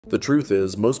The truth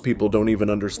is, most people don't even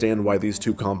understand why these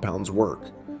two compounds work,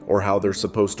 or how they're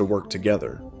supposed to work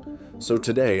together. So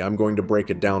today, I'm going to break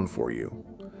it down for you.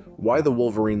 Why the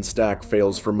Wolverine stack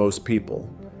fails for most people,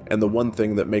 and the one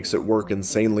thing that makes it work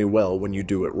insanely well when you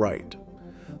do it right.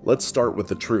 Let's start with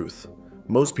the truth.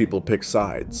 Most people pick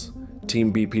sides.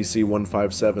 Team BPC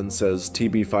 157 says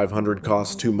TB500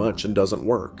 costs too much and doesn't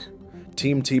work.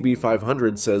 Team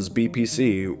TB500 says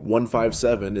BPC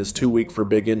 157 is too weak for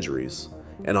big injuries.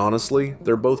 And honestly,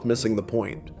 they're both missing the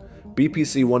point.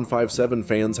 BPC 157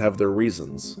 fans have their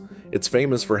reasons. It's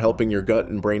famous for helping your gut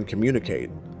and brain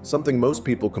communicate, something most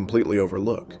people completely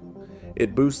overlook.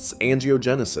 It boosts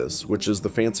angiogenesis, which is the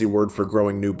fancy word for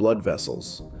growing new blood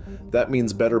vessels. That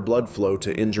means better blood flow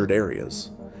to injured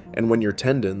areas. And when your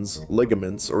tendons,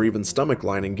 ligaments, or even stomach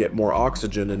lining get more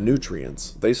oxygen and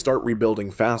nutrients, they start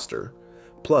rebuilding faster.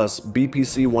 Plus,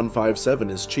 BPC 157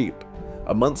 is cheap.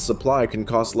 A month's supply can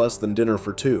cost less than dinner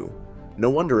for two.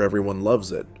 No wonder everyone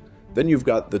loves it. Then you've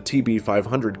got the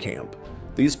TB500 camp.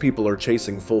 These people are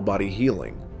chasing full body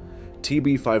healing.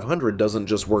 TB500 doesn't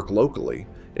just work locally,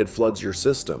 it floods your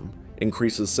system,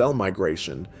 increases cell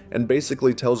migration, and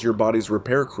basically tells your body's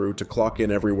repair crew to clock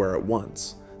in everywhere at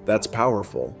once. That's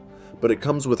powerful. But it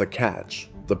comes with a catch: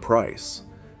 the price.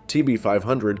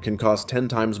 TB500 can cost 10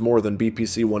 times more than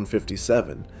BPC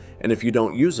 157, and if you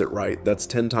don't use it right, that's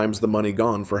 10 times the money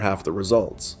gone for half the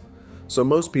results. So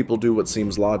most people do what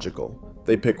seems logical.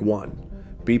 They pick one: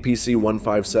 BPC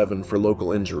 157 for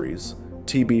local injuries,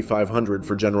 TB500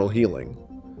 for general healing.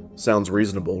 Sounds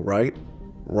reasonable, right?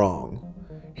 Wrong.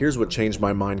 Here's what changed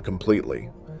my mind completely.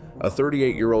 A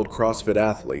 38-year-old CrossFit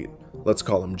athlete, let's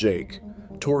call him Jake,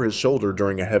 tore his shoulder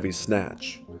during a heavy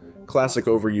snatch. Classic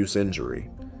overuse injury.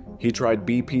 He tried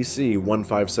BPC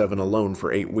 157 alone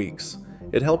for 8 weeks.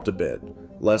 It helped a bit.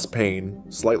 Less pain,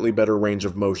 slightly better range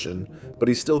of motion, but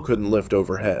he still couldn't lift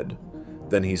overhead.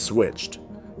 Then he switched.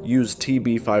 Used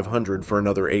TB500 for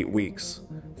another 8 weeks.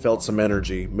 Felt some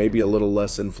energy, maybe a little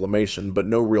less inflammation, but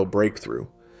no real breakthrough.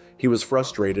 He was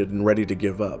frustrated and ready to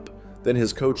give up. Then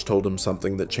his coach told him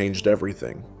something that changed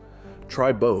everything.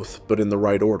 Try both, but in the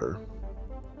right order.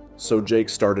 So Jake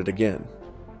started again.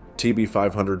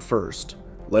 TB500 first.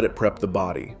 Let it prep the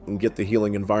body and get the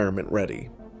healing environment ready.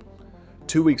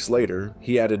 2 weeks later,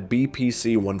 he added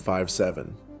BPC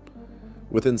 157.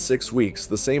 Within 6 weeks,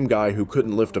 the same guy who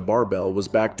couldn't lift a barbell was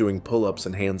back doing pull-ups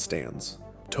and handstands.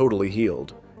 Totally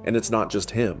healed. And it's not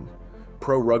just him.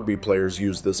 Pro rugby players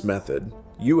use this method.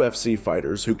 UFC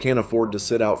fighters who can't afford to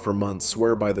sit out for months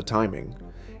swear by the timing.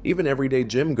 Even everyday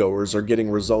gym goers are getting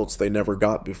results they never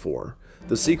got before.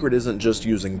 The secret isn't just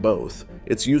using both,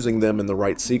 it's using them in the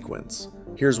right sequence.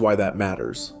 Here's why that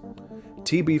matters.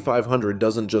 TB500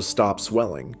 doesn't just stop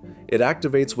swelling, it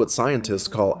activates what scientists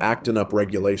call actin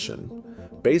upregulation.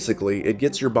 Basically, it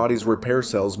gets your body's repair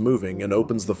cells moving and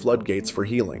opens the floodgates for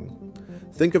healing.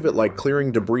 Think of it like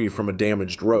clearing debris from a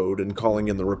damaged road and calling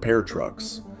in the repair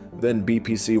trucks. Then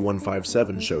BPC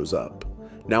 157 shows up.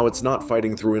 Now it's not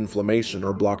fighting through inflammation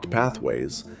or blocked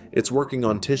pathways, it's working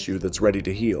on tissue that's ready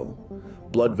to heal.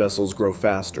 Blood vessels grow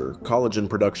faster, collagen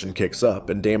production kicks up,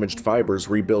 and damaged fibers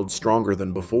rebuild stronger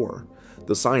than before.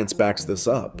 The science backs this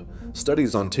up.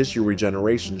 Studies on tissue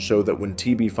regeneration show that when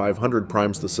TB500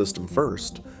 primes the system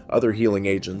first, other healing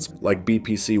agents, like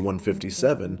BPC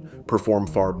 157, perform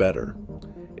far better.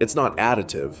 It's not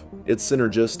additive, it's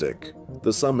synergistic.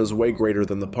 The sum is way greater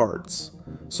than the parts.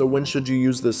 So when should you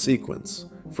use this sequence?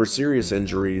 For serious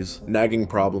injuries, nagging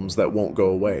problems that won't go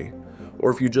away, or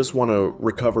if you just want to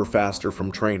recover faster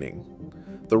from training.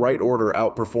 The right order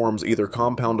outperforms either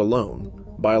compound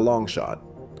alone, by a long shot.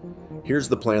 Here's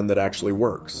the plan that actually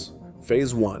works.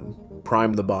 Phase 1,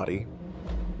 prime the body.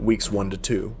 Weeks 1 to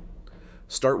 2.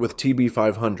 Start with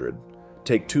TB500.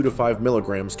 Take 2 to 5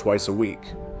 milligrams twice a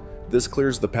week. This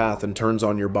clears the path and turns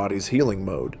on your body's healing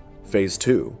mode. Phase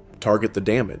 2, target the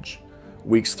damage.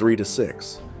 Weeks 3 to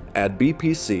 6. Add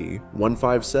BPC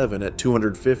 157 at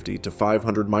 250 to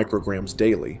 500 micrograms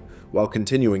daily, while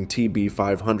continuing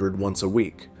TB500 once a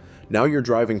week. Now you're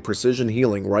driving precision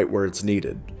healing right where it's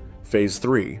needed. Phase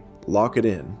 3, lock it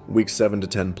in, weeks 7 to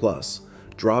 10 plus.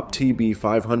 Drop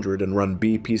TB500 and run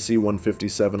BPC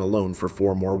 157 alone for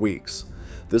 4 more weeks.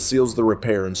 This seals the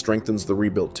repair and strengthens the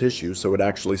rebuilt tissue so it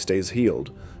actually stays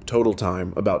healed. Total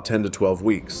time, about 10 to 12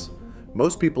 weeks.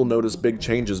 Most people notice big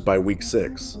changes by week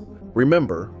 6.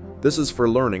 Remember, this is for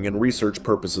learning and research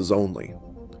purposes only.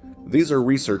 These are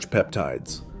research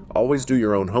peptides. Always do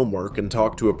your own homework and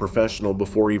talk to a professional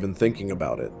before even thinking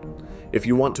about it. If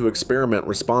you want to experiment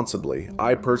responsibly,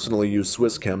 I personally use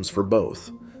Swisschems for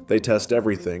both. They test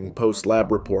everything, post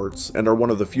lab reports, and are one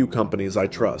of the few companies I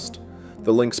trust.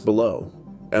 The link's below.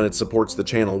 and it supports the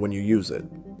channel when you use it.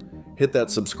 Hit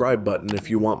that subscribe button if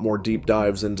you want more deep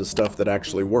dives into stuff that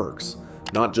actually works,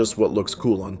 not just what looks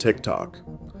cool on TikTok.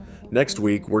 Next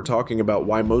week, we're talking about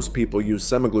why most people use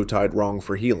semaglutide wrong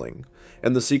for healing,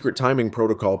 and the secret timing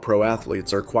protocol pro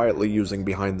athletes are quietly using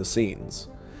behind the scenes.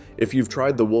 If you've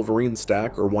tried the Wolverine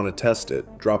stack or want to test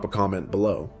it, drop a comment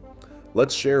below.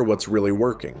 Let's share what's really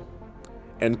working,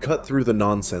 and cut through the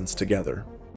nonsense together.